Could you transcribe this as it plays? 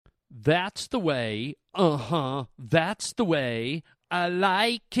That's the way. That's the way I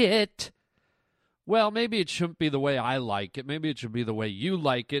like it. Well, maybe it shouldn't be the way I like it. Maybe it should be the way you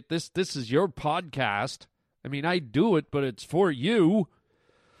like it. This is your podcast. I mean, I do it, but it's for you.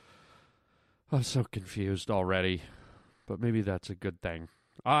 I'm so confused already, but maybe that's a good thing.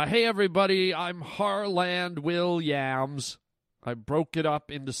 Hey, everybody, I'm Harland Williams. I broke it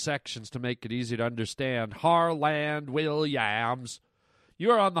up into sections to make it easy to understand. Harland Williams.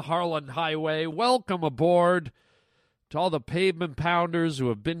 You're on the Harland Highway. Welcome aboard. To all the pavement pounders who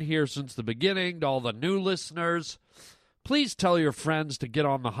have been here since the beginning, to all the new listeners, please tell your friends to get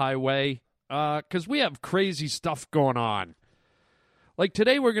on the highway, because we have crazy stuff going on. Like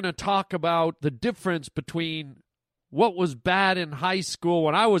today we're going to talk about the difference between what was bad in high school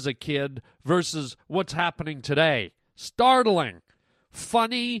when I was a kid versus what's happening today. Startling.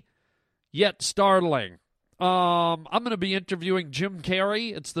 Funny, yet startling. I'm going to be interviewing Jim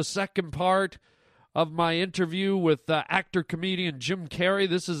Carrey. It's the second part of my interview with actor-comedian Jim Carrey.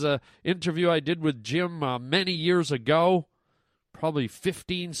 This is an interview I did with Jim many years ago, probably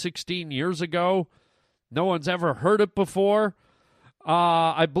 15, 16 years ago. No one's ever heard it before.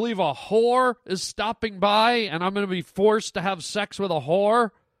 I believe a whore is stopping by, and I'm going to be forced to have sex with a whore.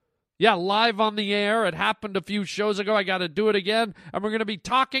 Yeah, live on the air. It happened a few shows ago. I got to do it again. And we're going to be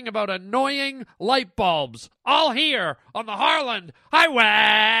talking about annoying light bulbs. All here on the Harland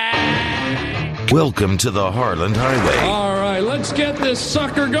Highway. Welcome to the Harland Highway. All right, let's get this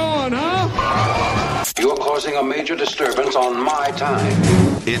sucker going, huh? You're causing a major disturbance on my time.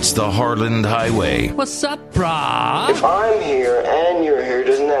 It's the Harland Highway. What's up, brah? If I'm here and you're here,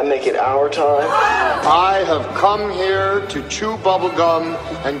 doesn't that make it our time? I have come here to chew bubblegum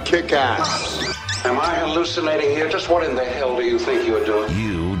and kick ass. Am I hallucinating here? Just what in the hell do you think you're doing?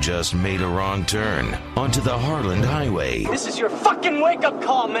 You just made a wrong turn onto the Harland Highway. This is your fucking wake-up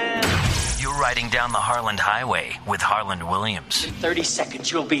call, man. You're riding down the Harland Highway with Harland Williams. In 30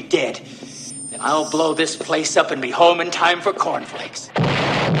 seconds, you'll be dead. Then I'll blow this place up and be home in time for cornflakes.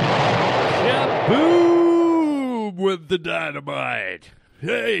 Boom with the dynamite.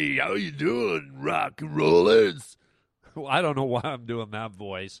 Hey, how you doing, rock and rollers? Well, I don't know why I'm doing that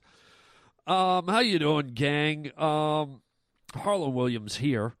voice. How you doing, gang? Harland Williams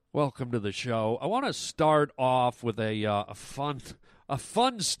here. Welcome to the show. I want to start off with a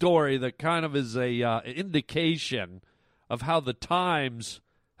fun story that kind of is a indication of how the times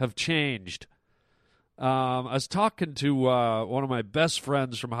have changed. I was talking to one of my best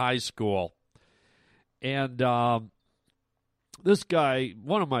friends from high school, and this guy,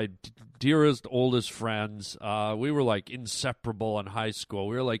 one of my dearest, oldest friends, we were like inseparable in high school.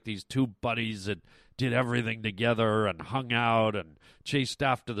 We were like these two buddies that did everything together and hung out and chased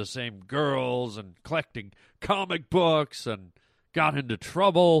after the same girls and collecting comic books and got into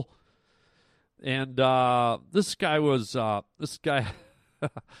trouble. And this guy,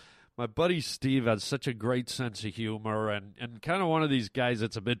 my buddy Steve has such a great sense of humor and kind of one of these guys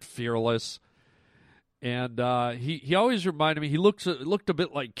that's a bit fearless. And he always reminded me, he looked a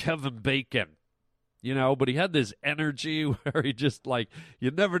bit like Kevin Bacon, you know, but he had this energy where he just like,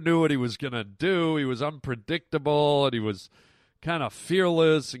 you never knew what he was going to do. He was unpredictable and he was kind of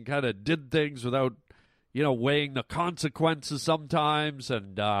fearless and kind of did things without, you know, weighing the consequences sometimes.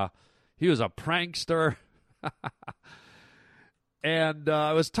 And he was a prankster. And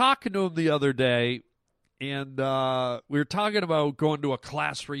I was talking to him the other day, and we were talking about going to a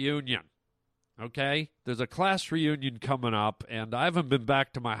class reunion. Okay? There's a class reunion coming up, and I haven't been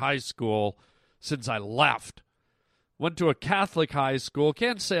back to my high school since I left. Went to a Catholic high school.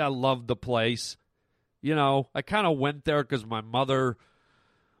 Can't say I loved the place. You know, I kind of went there because my mother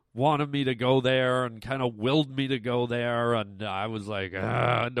wanted me to go there and kind of willed me to go there, and I was like,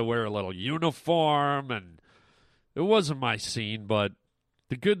 I had to wear a little uniform, and it wasn't my scene, but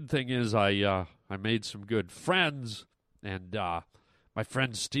the good thing is I made some good friends, and my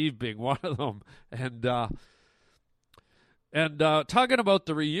friend Steve being one of them. And talking about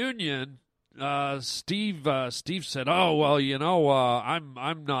the reunion, Steve said, "Oh, well, you know,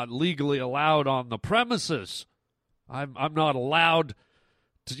 I'm not legally allowed on the premises. I'm not allowed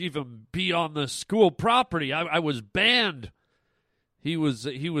to even be on the school property. I was banned." He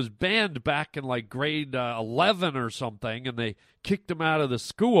was banned back in like grade 11 or something, and they kicked him out of the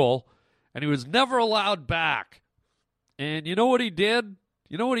school, and he was never allowed back. And you know what he did?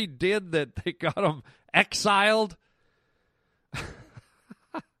 You know what he did that they got him exiled?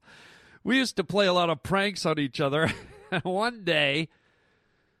 We used to play a lot of pranks on each other, and one day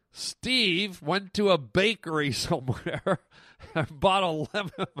Steve went to a bakery somewhere and bought a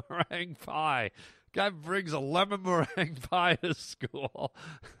lemon meringue pie. Guy brings a lemon meringue pie to school.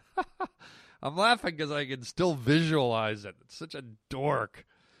 I'm laughing because I can still visualize it. It's such a dork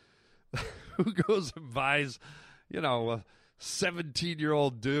who goes and buys, a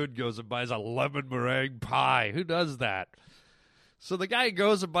 17-year-old dude goes and buys a lemon meringue pie. Who does that? So the guy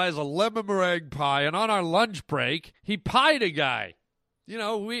goes and buys a lemon meringue pie, and on our lunch break, he pied a guy.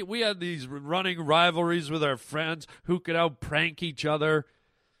 We had these running rivalries with our friends who could out-prank each other.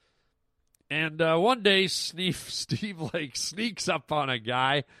 And one day, Steve sneaks up on a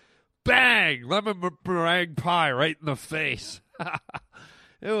guy. Bang! Lemon meringue pie right in the face.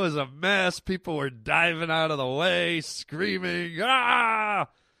 It was a mess. People were diving out of the way, screaming, ah!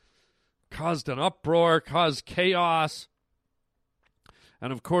 Caused an uproar, caused chaos.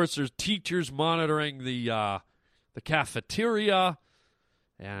 And, of course, there's teachers monitoring the cafeteria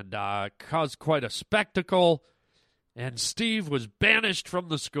and caused quite a spectacle. And Steve was banished from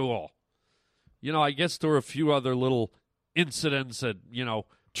the school. I guess there were a few other little incidents and,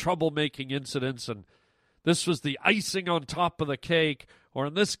 troublemaking incidents. And this was the icing on top of the cake. Or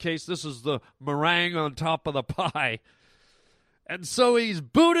in this case, this is the meringue on top of the pie. And so he's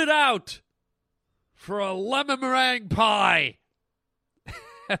booted out for a lemon meringue pie.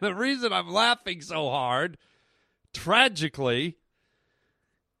 And the reason I'm laughing so hard, tragically,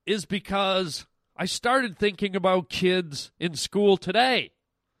 is because I started thinking about kids in school today.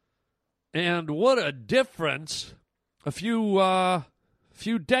 And what a difference a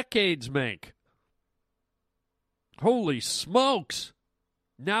few decades make. Holy smokes.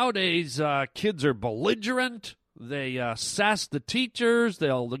 Nowadays, kids are belligerent. They sass the teachers.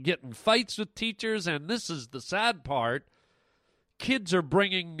 They'll get in fights with teachers. And this is the sad part. Kids are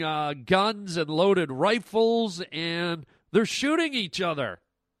bringing guns and loaded rifles, and they're shooting each other.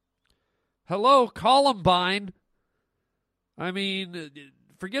 Hello, Columbine. I mean,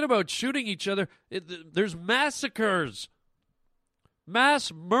 forget about shooting each other. There's massacres,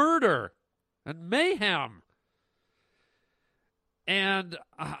 mass murder, and mayhem. And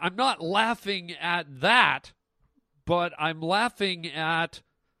I'm not laughing at that, but I'm laughing at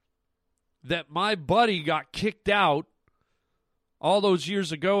that my buddy got kicked out all those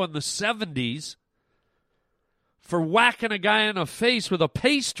years ago in the 70s for whacking a guy in the face with a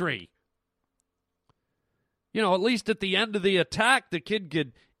pastry. At least at the end of the attack, the kid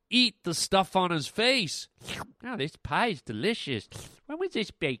could eat the stuff on his face. Oh, this pie's delicious. When was this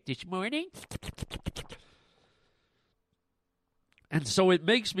baked this morning? And so it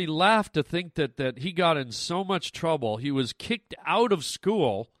makes me laugh to think that he got in so much trouble. He was kicked out of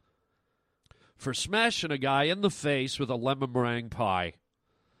school for smashing a guy in the face with a lemon meringue pie.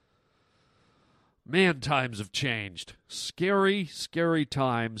 Man, times have changed. Scary, scary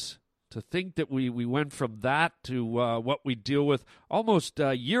times. To think that we went from that to what we deal with almost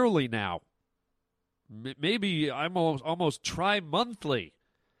yearly now. Maybe almost tri-monthly.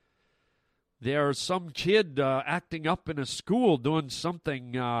 There's some kid acting up in a school doing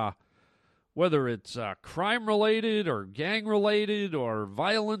something, whether it's crime-related or gang-related or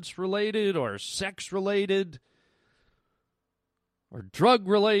violence-related or sex-related or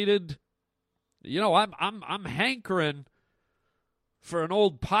drug-related. I'm hankering for an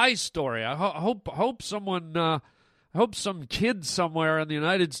old pie story. I hope some kid somewhere in the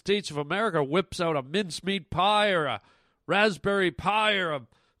United States of America whips out a mincemeat pie or a raspberry pie or a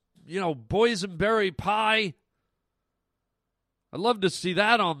boysenberry pie. I'd love to see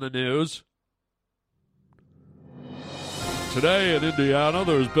that on the news. Today in Indiana,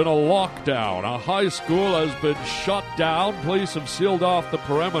 there's been a lockdown. A high school has been shut down. Police have sealed off the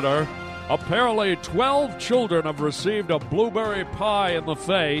perimeter. Apparently, 12 children have received a blueberry pie in the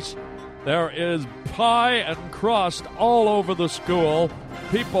face. There is pie and crust all over the school.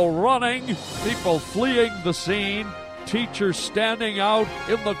 People running, people fleeing the scene, teachers standing out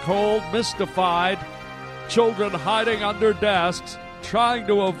in the cold, mystified, children hiding under desks, trying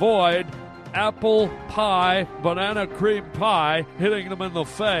to avoid apple pie, banana cream pie hitting them in the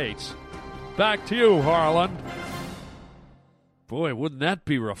face. Back to you, Harland. Boy, wouldn't that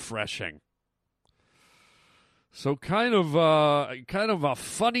be refreshing? So kind of a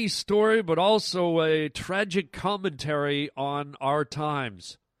funny story, but also a tragic commentary on our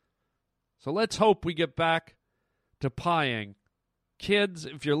times. So let's hope we get back to pieing. Kids,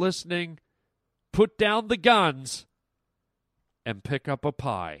 if you're listening, put down the guns and pick up a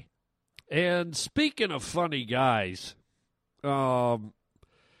pie. And speaking of funny guys,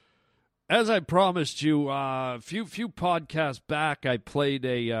 as I promised you, a few podcasts back, I played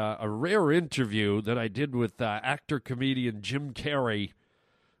a rare interview that I did with actor-comedian Jim Carrey.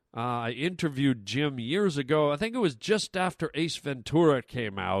 I interviewed Jim years ago. I think it was just after Ace Ventura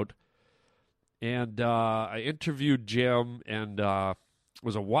came out. And I interviewed Jim, and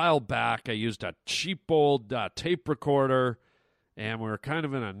was a while back. I used a cheap old tape recorder, and we were kind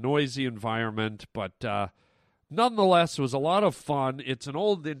of in a noisy environment, but nonetheless, it was a lot of fun. It's an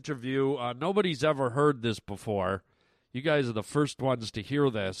old interview. Nobody's ever heard this before. You guys are the first ones to hear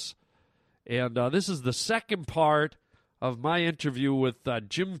this. And this is the second part of my interview with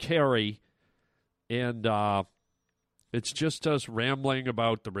Jim Carrey. And it's just us rambling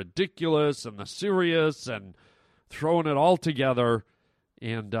about the ridiculous and the serious and throwing it all together.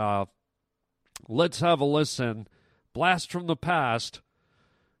 And let's have a listen. Blast from the past.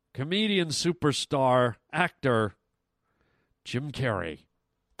 Comedian, superstar, actor, Jim Carrey.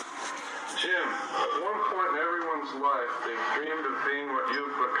 Jim, at one point in everyone's life, they've dreamed of being what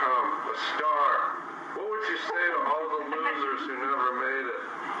you've become, a star. What would you say to all the losers who never made it?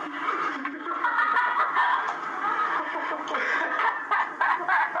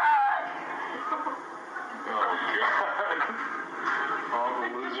 Oh, God. All the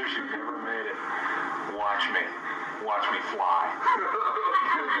losers who never made it. Watch me. Watch me fly. I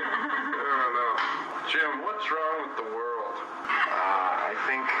don't know. Jim, what's wrong with the world? I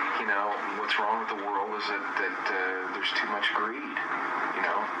think, what's wrong with the world is that there's too much greed.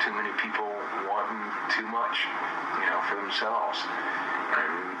 Too many people wanting too much, for themselves.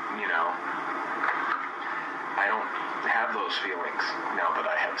 And, I don't have those feelings now that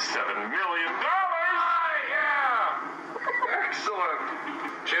I have $7 million. Yeah! Excellent.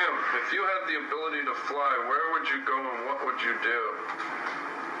 Jim, if you had the ability to fly, where would you go and what would you do?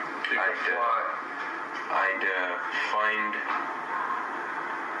 If you could fly. I'd find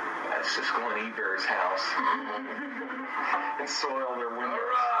Siskel and Ebert's house and soil their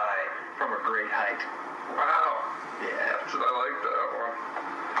windows from a great height. Wow. Yeah. I like that one.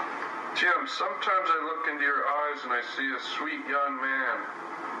 Jim, sometimes I look into your eyes and I see a sweet young man.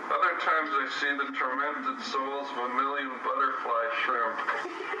 Other times I see the tormented souls of 1 million butterfly shrimp.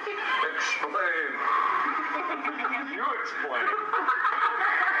 Explain. You explain.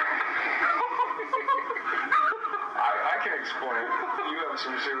 I can explain. You have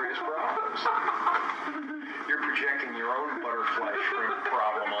some serious problems. You're projecting your own butterfly shrimp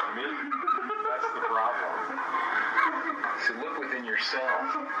problem on me. That's the problem. So look within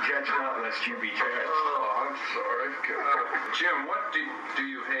yourself. Judge not lest you be judged. Oh, I'm sorry. God. Jim, what do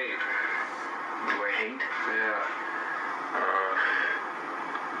you hate? Do I hate? Yeah.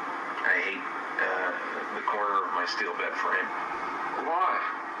 I hate the corner of my steel bed frame. Why?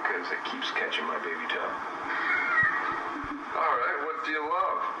 Because it keeps catching my baby toe. All right, what do you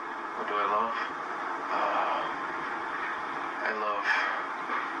love? What do I love? I love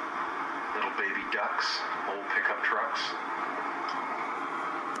little baby ducks, old pickup trucks.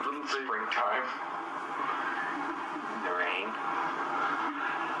 Little Springtime. The rain.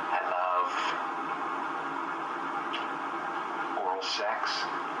 I love oral sex.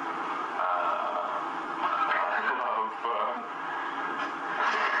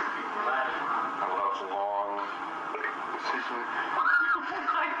 I love long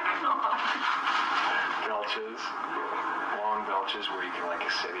belches. Long belches where you can like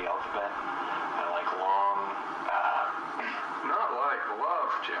a city alphabet. I like long Not like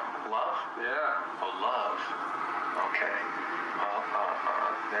love, Jim. love. Yeah. Oh, love. Okay.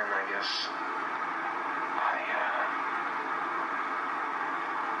 Then I guess I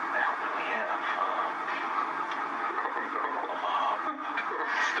don't really have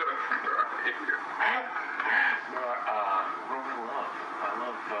no, what do I love? I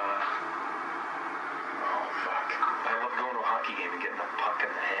love oh fuck. I love going to a hockey game and getting a puck in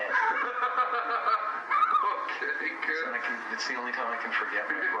the head. Okay, good. It's the only time I can forget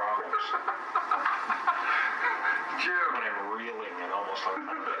my problems. Jim. When I'm reeling and almost like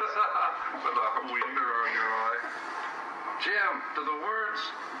my face. With a wiener on your eye. Jim, do the words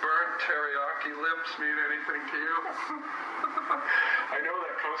burnt teriyaki lips mean anything to you? I know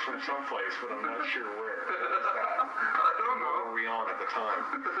that comes from someplace, but I'm not sure where. What is that? I don't know. What were we on at the time?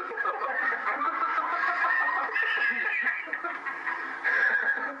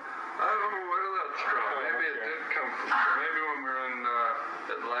 I don't know where that's from. Maybe it did come from. Maybe when we were in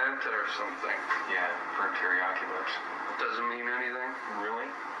Atlanta or something. Yeah, burnt teriyaki lips. Doesn't mean anything. Really?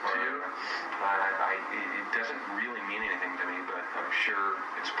 To you? It doesn't really mean anything to me, but I'm sure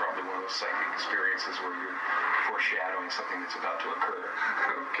it's probably one of those psychic experiences where you're foreshadowing something that's about to occur.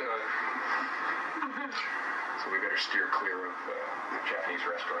 Okay. So we better steer clear of Japanese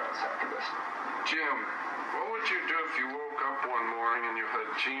restaurants after this. Jim, what would you do if you woke up one morning and you had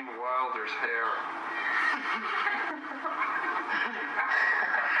Gene Wilder's hair?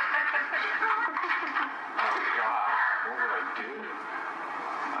 Oh, God. What would I do?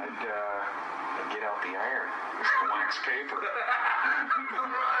 I'd get out the iron. Some wax paper.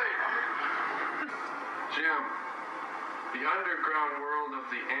 Right. Jim, the underground world of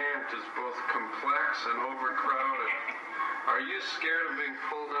the ant is both complex and overcrowded. Are you scared of being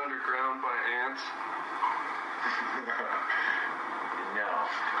pulled underground by ants? No,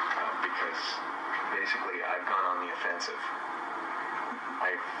 because basically I've gone on the offensive.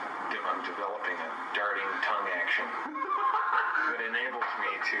 I'm developing a darting tongue action that enables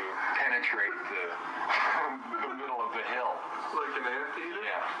me to penetrate the middle of the hill. Like an anteater?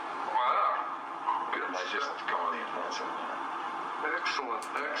 Yeah. Wow. Good I just stuff. go on the offensive.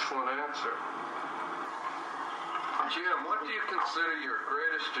 Excellent answer. Jim, what do you consider your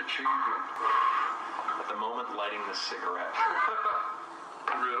greatest achievement? At the moment, lighting this cigarette.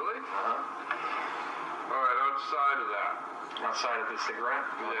 Really? Uh-huh. All right, outside of that. Outside of the cigarette?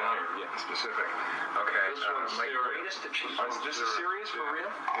 Yeah. Specific. Okay. This one's my serious. greatest achievement. Is this serious for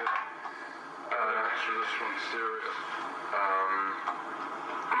real? Yeah. Answer this one's serious.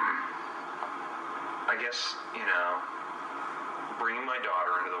 I guess, bringing my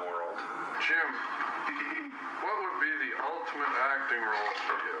daughter into the world. Jim, what would be the ultimate acting role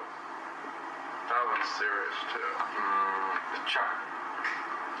for you? That one's serious, too. Chuck.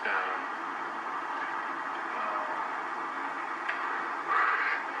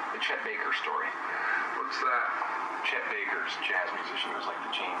 The Chet Baker story. What's that? Chet Baker's jazz musician. He was like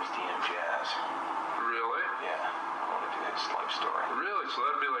the James Dean of jazz. Really? Yeah. I want to do his life story. Really? So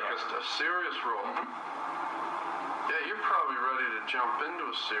that'd be like a serious role? Mm-hmm. Yeah, you're probably ready to jump into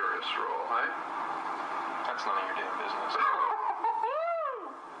a serious role, eh? That's none of your damn business.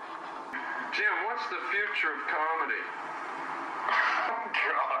 Jim, what's the future of comedy? Oh,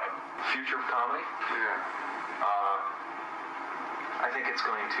 God. Future of comedy? Yeah. I think it's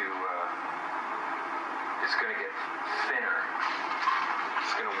going to get thinner.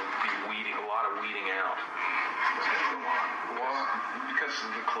 It's going to be a lot of weeding out. It's going to go on. Well, because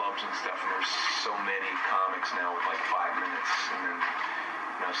of the clubs and stuff, and there's so many comics now with like 5 minutes, and then,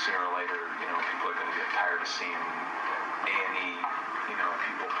 sooner or later, people are going to get tired of seeing A&E,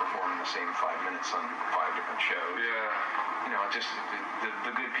 people performing the same 5 minutes on 5 different shows. Yeah. Just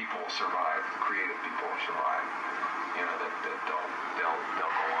the good people will survive, the creative people will survive. They'll go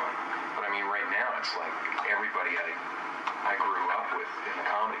on. But I mean, right now it's like everybody I grew up with in the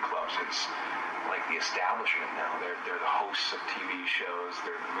comedy clubs. It's like the establishment now. They're the hosts of TV shows.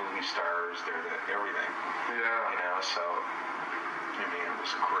 They're the movie stars. They're the everything. Yeah. So I mean, it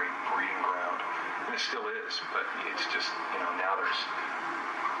was a great breeding ground, and it still is. But it's just now there's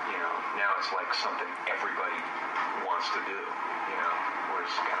now it's like something everybody wants to do.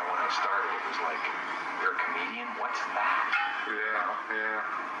 Whereas kind of when I started, it was like, you're a comedian? What's that? Yeah.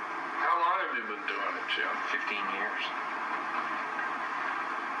 How long have you been doing it, Jim? 15 years.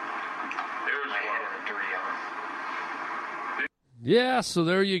 Here's my head in a dirty oven. Yeah, so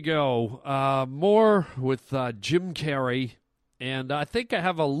there you go. More with Jim Carrey. And I think I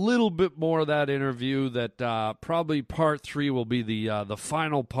have a little bit more of that interview that probably part 3 will be the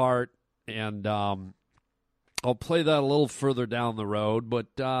final part. And I'll play that a little further down the road.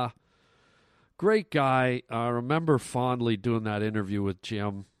 But great guy. I remember fondly doing that interview with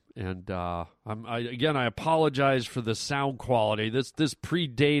Jim. And I apologize for the sound quality. This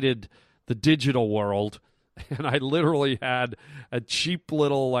predated the digital world. And I literally had a cheap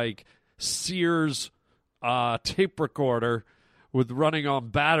little Sears tape recorder with running on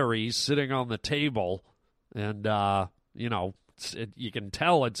batteries sitting on the table. And, you can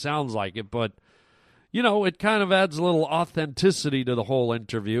tell it sounds like it, but, it kind of adds a little authenticity to the whole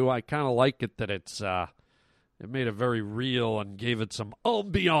interview. I kind of like it that it made it very real and gave it some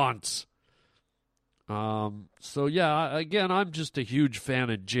ambiance. So, yeah, again, I'm just a huge fan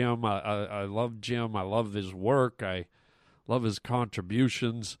of Jim. I love Jim. I love his work. I love his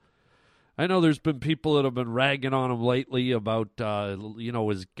contributions. I know there's been people that have been ragging on him lately about,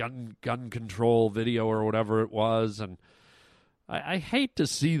 his gun control video or whatever it was. And I hate to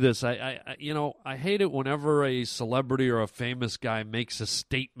see this. I hate it whenever a celebrity or a famous guy makes a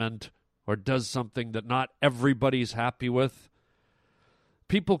statement or does something that not everybody's happy with.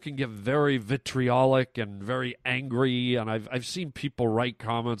 People can get very vitriolic and very angry, and I've seen people write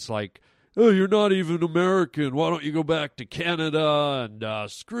comments like, "Oh, you're not even American. Why don't you go back to Canada?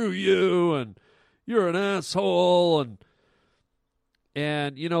 And screw you, and you're an asshole."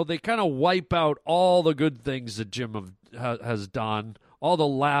 And they kind of wipe out all the good things that Jim has done, all the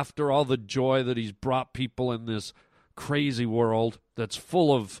laughter, all the joy that he's brought people in this crazy world that's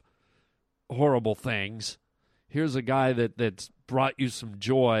full of horrible things. Here's a guy that's brought you some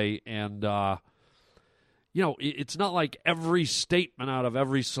joy, and it's not like every statement out of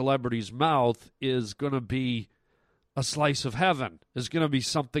every celebrity's mouth is going to be a slice of heaven is going to be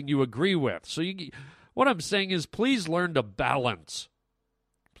something you agree with. So what I'm saying is, please learn to balance.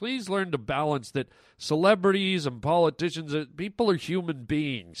 Please learn to balance that celebrities and politicians, people are human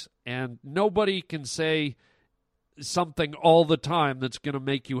beings, and nobody can say something all the time that's going to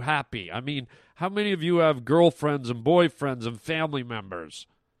make you happy. I mean, how many of you have girlfriends and boyfriends and family members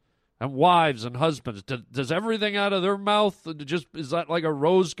and wives and husbands? Does everything out of their mouth, is that like a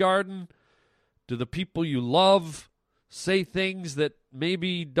rose garden? Do the people you love say things that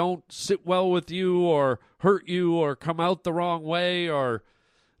maybe don't sit well with you or hurt you or come out the wrong way or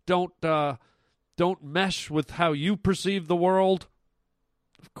don't mesh with how you perceive the world?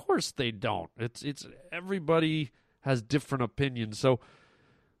 Of course they don't. It's everybody has different opinions. So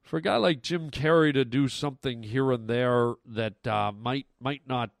for a guy like Jim Carrey to do something here and there that might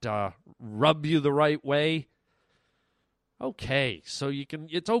not rub you the right way, okay. So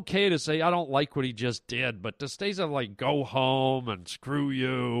it's okay to say, I don't like what he just did, but to stay something like go home and screw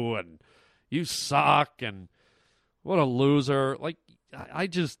you and you suck and what a loser. Like,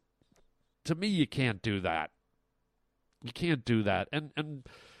 to me, you can't do that. You can't do that. And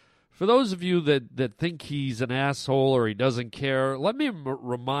for those of you that think he's an asshole or he doesn't care, let me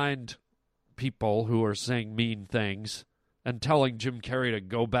remind people who are saying mean things and telling Jim Carrey to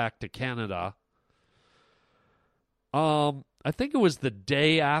go back to Canada. I think it was the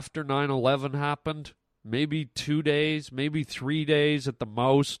day after 9/11 happened, maybe 2 days, maybe 3 days at the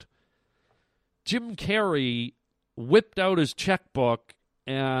most. Jim Carrey whipped out his checkbook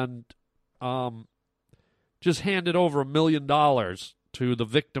and just handed over $1 million to the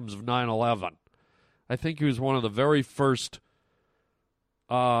victims of 9/11. I think he was one of the very first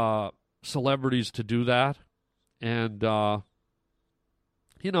celebrities to do that. And,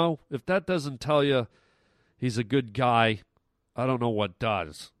 if that doesn't tell you he's a good guy, I don't know what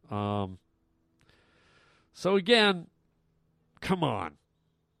does. So again, come on.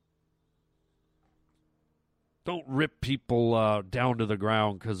 Don't rip people down to the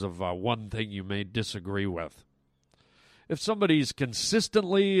ground because of one thing you may disagree with. If somebody's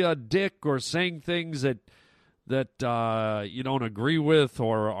consistently a dick or saying things that you don't agree with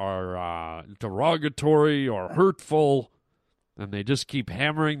or are derogatory or hurtful, and they just keep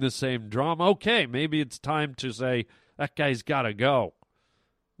hammering the same drum, okay, maybe it's time to say, that guy's got to go.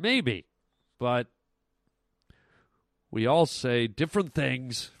 Maybe. But we all say different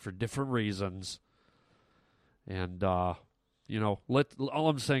things for different reasons. And, all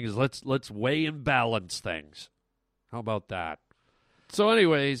I'm saying is let's weigh and balance things. How about that? So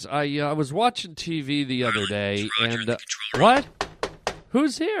anyways, I was watching TV the other day, and what?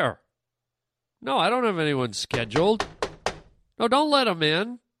 Who's here? No, I don't have anyone scheduled. No, don't let him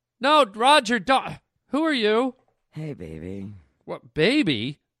in. No, Roger, who are you? Hey, baby. What,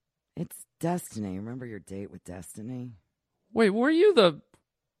 baby? It's Destiny. Remember your date with Destiny? Wait, were you the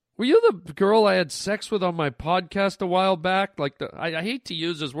girl I had sex with on my podcast a while back? Like, I hate to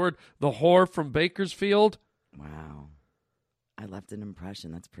use this word, the whore from Bakersfield? Wow. I left an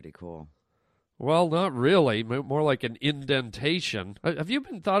impression. That's pretty cool. Well, not really. More like an indentation. Have you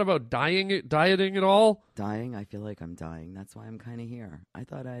been thought about dieting at all? Dying? I feel like I'm dying. That's why I'm kind of here. I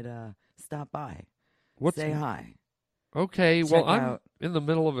thought I'd stop by. Say hi. Okay, Check well, I'm out. in the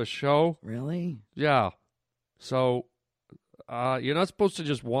middle of a show. Really? Yeah. So, you're not supposed to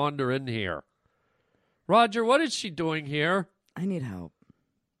just wander in here. Roger, what is she doing here? I need help.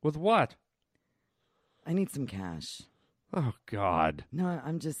 With what? I need some cash. Oh, God. No,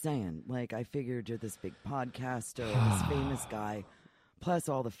 I'm just saying. Like, I figured you're this big podcaster, this famous guy, plus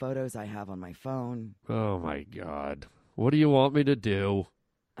all the photos I have on my phone. Oh, my God. What do you want me to do?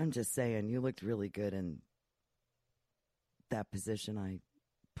 I'm just saying, you looked really good in that position I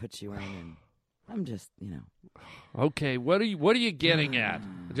put you in, and I'm just, Okay, what are you getting at?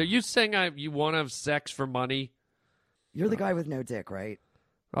 Are you saying you want to have sex for money? You're the guy with no dick, right?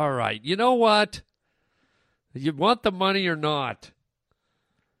 All right. You know what? You want the money or not?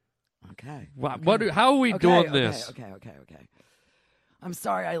 Okay. How are we doing this? Okay. I'm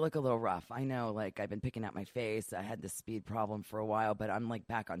sorry I look a little rough. I know, I've been picking at my face. I had this speed problem for a while, but I'm,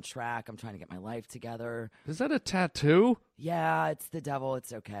 back on track. I'm trying to get my life together. Is that a tattoo? Yeah, it's the devil.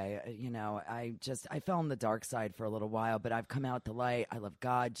 It's okay. I fell on the dark side for a little while, but I've come out the light. I love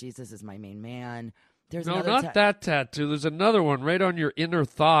God. Jesus is my main man. There's no, not that tattoo. There's another one right on your inner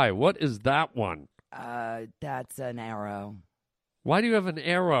thigh. What is that one? That's an arrow. Why do you have an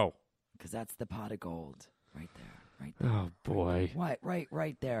arrow? Because that's the pot of gold right there. Right there. Oh, boy.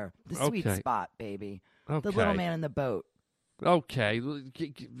 Right there. The sweet spot, baby. Okay. The little man in the boat. Okay,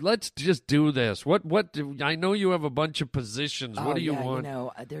 let's just do this. What? I know you have a bunch of positions. What do you want?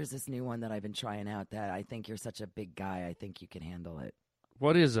 There's this new one that I've been trying out that I think you're such a big guy. I think you can handle it.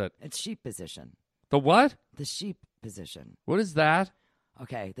 What is it? It's sheep position. The what? The sheep position. What is that?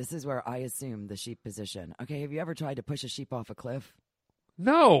 Okay, this is where I assume the sheep position. Okay, have you ever tried to push a sheep off a cliff?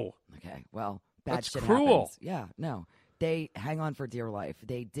 No. Okay, well, bad That's shit cruel. happens. Yeah, no. They hang on for dear life.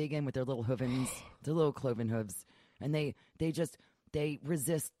 They dig in with their little hoovins, their little cloven hooves, and they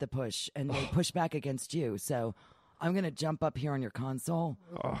resist the push, and they push back against you. So I'm going to jump up here on your console.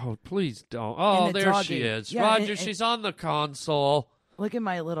 Oh, please don't. Oh, there doggy. she is. Yeah, Roger, she's on the console. Look at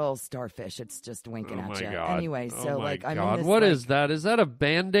my little starfish. It's just winking Oh, at my you. God. Anyway, so my I'm in God. this, What is that? Is that a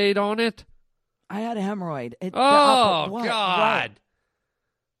Band-Aid on it? I had a hemorrhoid. God. What?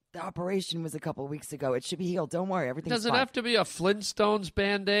 The operation was a couple weeks ago. It should be healed. Don't worry. Everything's Does it fine. have to be a Flintstones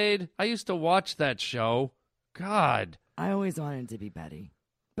Band-Aid? I used to watch that show. God. I always wanted to be Betty.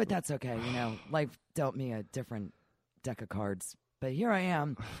 But that's okay. Life dealt me a different deck of cards. But here I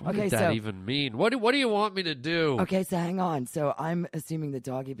am. What does that even mean? What do you want me to do? Okay, so hang on. So I'm assuming the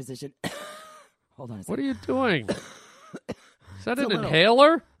doggy position. Hold on a second. What are you doing? Is that an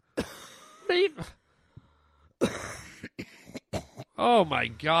inhaler? Oh, my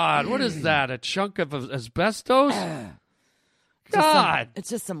God. What is that? A chunk of asbestos? God. It's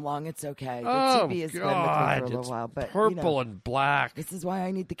just some lung. It's okay. The Oh, TB has been with me God. for a little It's while. But, purple and black. This is why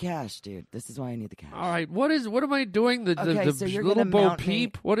I need the cash, dude. This is why I need the cash. All right. What am I doing? The so you're little gonna Bo mount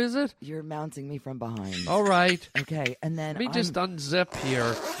Peep? me. What is it? You're mounting me from behind. All right. Okay, and then Let me just unzip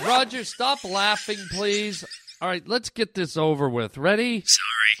here. Roger, stop laughing, please. All right, let's get this over with. Ready?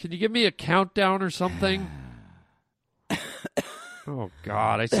 Sorry. Can you give me a countdown or something? Oh,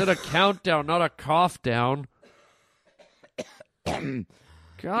 God. I said a countdown, not a cough down. God.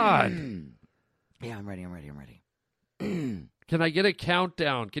 Yeah, I'm ready. Can I get a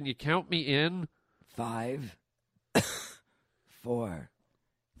countdown? Can you count me in? 5, 4,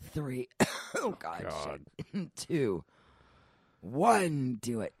 3. Oh God. Shit. 2, 1.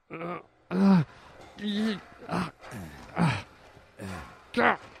 Do it.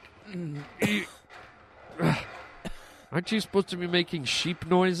 Aren't you supposed to be making sheep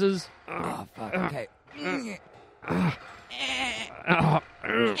noises? Oh fuck. Okay. Oh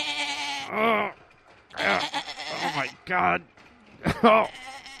my God. Oh.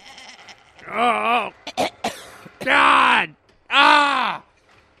 Oh. God. Ah.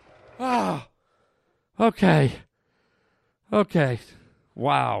 Oh. Okay.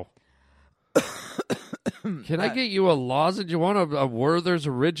 Wow. Can I get you a lozenge? You want a Werther's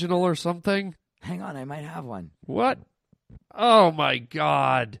original or something? Hang on, I might have one. What? Oh my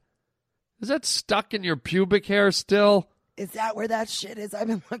God. Is that stuck in your pubic hair still? Is that where that shit is? I've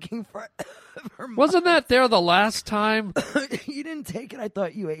been looking for Wasn't that there the last time? You didn't take it. I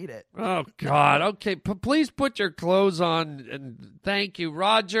thought you ate it. Oh, God. Okay, please put your clothes on. And thank you,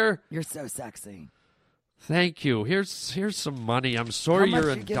 Roger. You're so sexy. Thank you. Here's some money. I'm sorry How much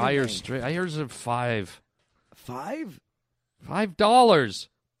you're you in giving dire me? straits. Here's a $5. 5? $5.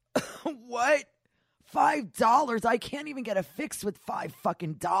 What? $5? I can't even get a fix with $5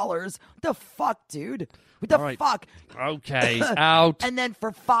 fucking dollars. What the fuck, dude? What the All right. fuck? Okay, out. And then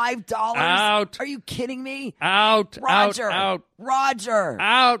for $5? Out. Are you kidding me? Out. Roger. Out. Roger.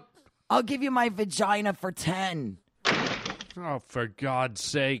 Out. I'll give you my vagina for 10. Oh, for God's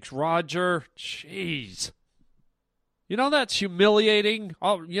sakes, Roger. Jeez. You know that's humiliating?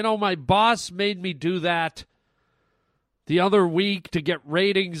 Oh, my boss made me do that the other week to get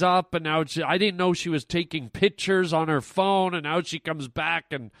ratings up, and now I didn't know she was taking pictures on her phone, and now she comes back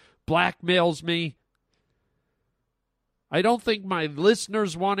and blackmails me. I don't think my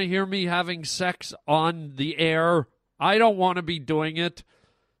listeners want to hear me having sex on the air. I don't want to be doing it,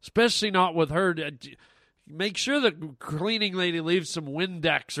 especially not with her. Make sure the cleaning lady leaves some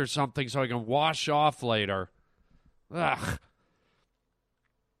Windex or something so I can wash off later. Ugh.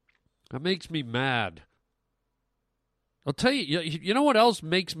 That makes me mad. I'll tell you, you know what else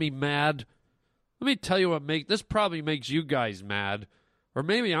makes me mad? Let me tell you this probably makes you guys mad. Or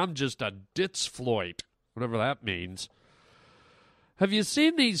maybe I'm just a ditzfloit, whatever that means. Have you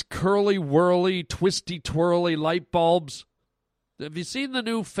seen these curly, whirly, twisty, twirly light bulbs? Have you seen the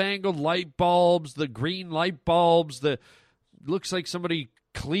newfangled light bulbs, the green light bulbs that looks like somebody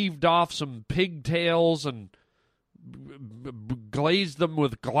cleaved off some pigtails and glazed them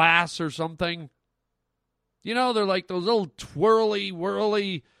with glass or something? They're like those little twirly,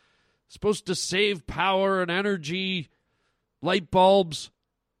 whirly, supposed to save power and energy light bulbs.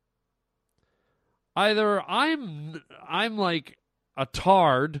 Either I'm like a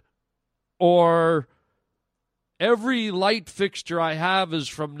tard, or every light fixture I have is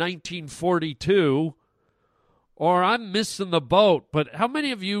from 1942, or I'm missing the boat. But how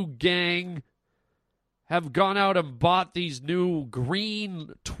many of you, gang, have gone out and bought these new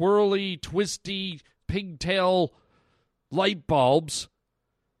green, twirly, twisty, pigtail light bulbs,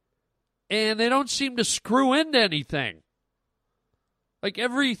 and they don't seem to screw into anything? Like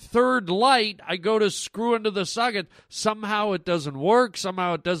every third light, I go to screw into the socket. Somehow it doesn't work.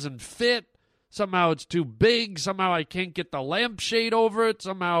 Somehow it doesn't fit. Somehow it's too big. Somehow I can't get the lampshade over it.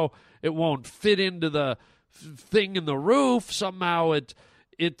 Somehow it won't fit into the thing in the roof. Somehow it's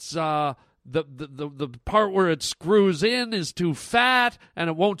the part where it screws in is too fat, and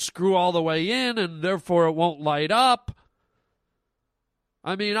it won't screw all the way in, and therefore it won't light up.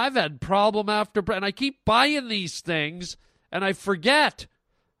 I mean, I've had problem after, and I keep buying these things, and I forget.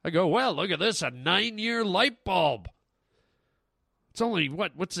 I go, well, look at this, a 9-year light bulb. It's only,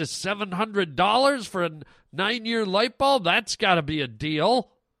 what's this, $700 for a 9-year light bulb? That's got to be a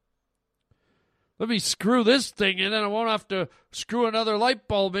deal. Let me screw this thing in, and I won't have to screw another light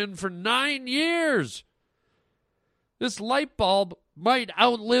bulb in for 9 years. This light bulb might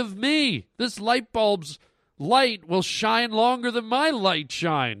outlive me. This light bulb's light will shine longer than my light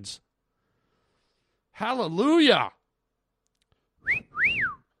shines. Hallelujah.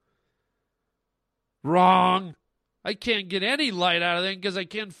 Wrong. I can't get any light out of it because I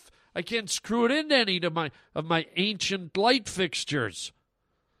can't screw it into any of my ancient light fixtures.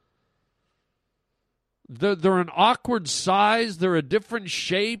 They're an awkward size. They're a different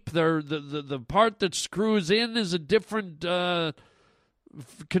shape. The part that screws in is a different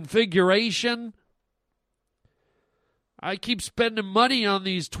configuration. I keep spending money on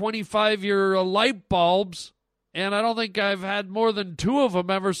these 25-year light bulbs, and I don't think I've had more than 2 of them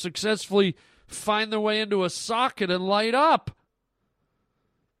ever successfully find their way into a socket and light up.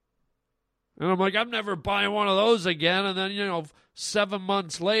 And I'm like, I'm never buying one of those again. And then, 7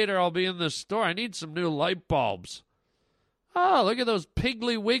 months later, I'll be in the store. I need some new light bulbs. Oh, look at those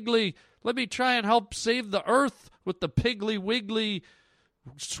Piggly Wiggly. Let me try and help save the earth with the Piggly Wiggly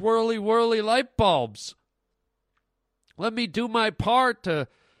swirly whirly light bulbs. Let me do my part to,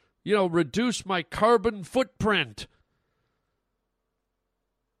 reduce my carbon footprint.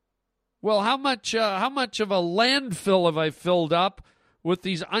 Well, how much of a landfill have I filled up with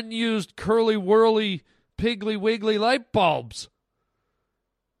these unused curly whirly Piggly Wiggly light bulbs?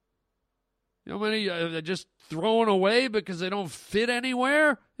 How many are just thrown away because they don't fit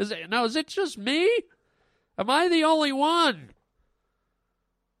anywhere? Is it just me? Am I the only one?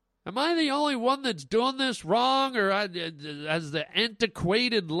 Am I the only one that's doing this wrong, or has the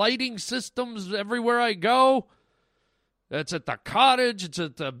antiquated lighting systems everywhere I go? It's at the cottage, it's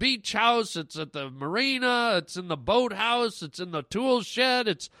at the beach house, it's at the marina, it's in the boathouse, it's in the tool shed,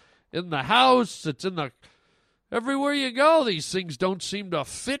 it's in the house, it's in the... Everywhere you go, these things don't seem to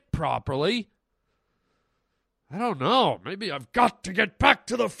fit properly. I don't know. Maybe I've got to get back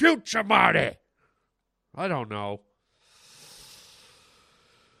to the future, Marty. I don't know.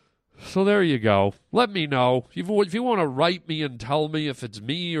 So there you go. Let me know. If you want to write me and tell me if it's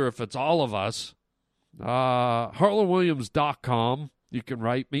me or if it's all of us, HarlandWilliams.com. You can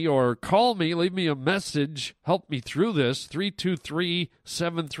write me or call me, leave me a message, help me through this,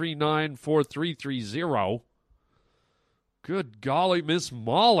 323-739-4330. Good golly, Miss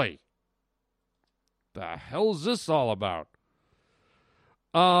Molly. The hell's this all about?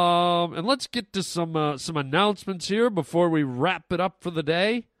 And let's get to some announcements here before we wrap it up for the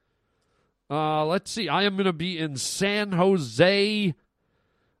day. Let's see. I am going to be in San Jose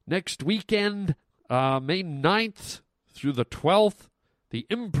next weekend, May 9th through the 12th. The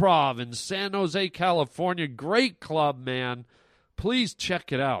Improv in San Jose, California. Great club, man. Please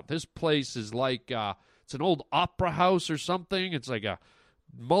check it out. This place is like, it's an old opera house or something. It's like a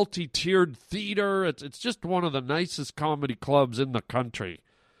multi-tiered theater. It's just one of the nicest comedy clubs in the country.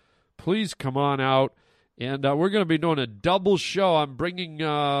 Please come on out. And we're going to be doing a double show. I'm bringing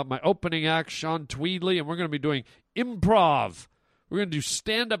my opening act, Sean Tweedley, and we're going to be doing improv. We're going to do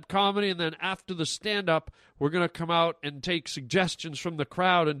stand-up comedy, and then after the stand-up, we're going to come out and take suggestions from the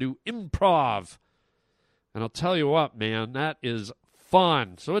crowd and do improv. And I'll tell you what, man, that is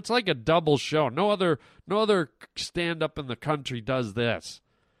fun. So it's like a double show. No other stand-up in the country does this.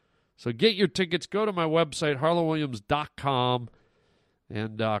 So get your tickets. Go to my website, HarlandWilliams.com,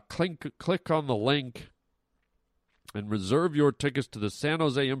 and click on the link and reserve your tickets to the San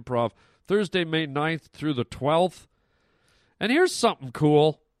Jose Improv Thursday, May 9th through the 12th. And here's something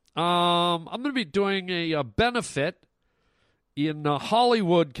cool. I'm going to be doing a benefit in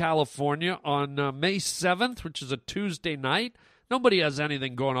Hollywood, California on May 7th, which is a Tuesday night. Nobody has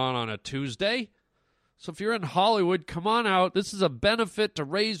anything going on a Tuesday. So if you're in Hollywood, come on out. This is a benefit to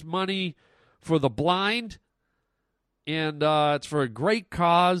raise money for the blind, and it's for a great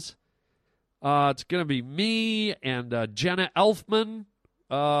cause. It's going to be me and Jenna Elfman.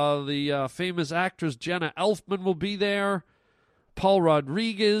 The famous actress Jenna Elfman will be there. Paul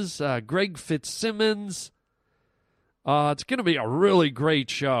Rodriguez, Greg Fitzsimmons. It's going to be a really great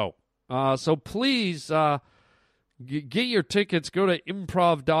show. So please get your tickets. Go to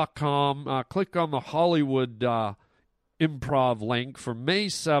improv.com. Click on the Hollywood Improv link for May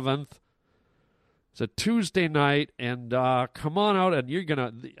 7th. It's a Tuesday night, and come on out, and you're going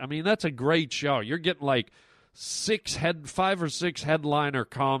to, I mean, that's a great show. You're getting like 5 or 6 headliner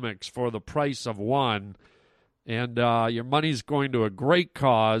comics for the price of one, and your money's going to a great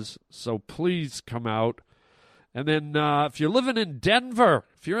cause, so please come out. And then if you're living in Denver,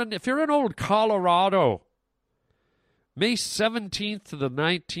 if you're in old Colorado, May 17th to the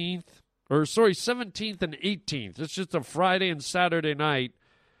 19th, 17th and 18th. It's just a Friday and Saturday night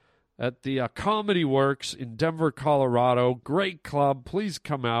at the Comedy Works in Denver, Colorado. Great club. Please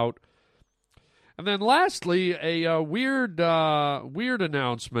come out. And then lastly, a weird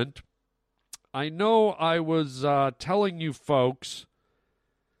announcement. I know I was telling you folks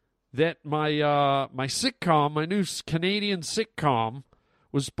that my sitcom, my new Canadian sitcom,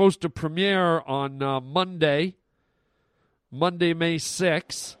 was supposed to premiere on Monday, May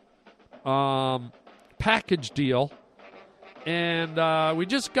 6th. Package deal. And we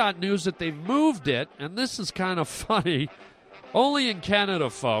just got news that they've moved it, and this is kind of funny. Only in Canada,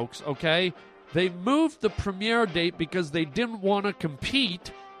 folks, okay? They moved the premiere date because they didn't want to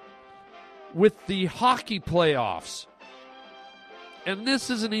compete with the hockey playoffs. And this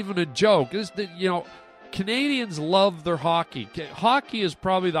isn't even a joke. Canadians love their hockey. Hockey is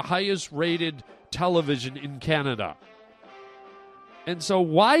probably the highest rated television in Canada. And so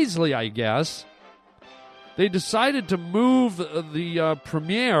wisely, I guess, they decided to move the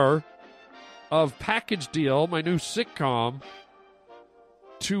premiere of Package Deal, my new sitcom,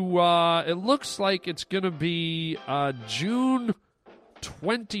 to, it looks like it's going to be June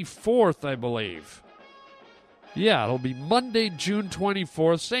 24th, I believe. Yeah, it'll be Monday, June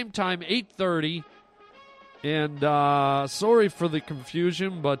 24th, same time, 8:30. And sorry for the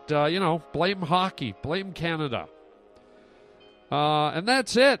confusion, but, blame hockey, blame Canada. And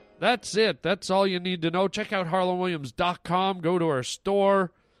that's it. That's all you need to know. Check out HarlandWilliams.com. Go to our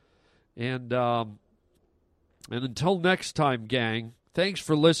store. And until next time, gang, thanks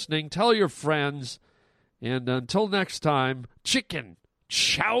for listening. Tell your friends. And until next time, chicken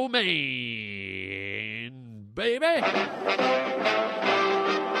chow mein, baby.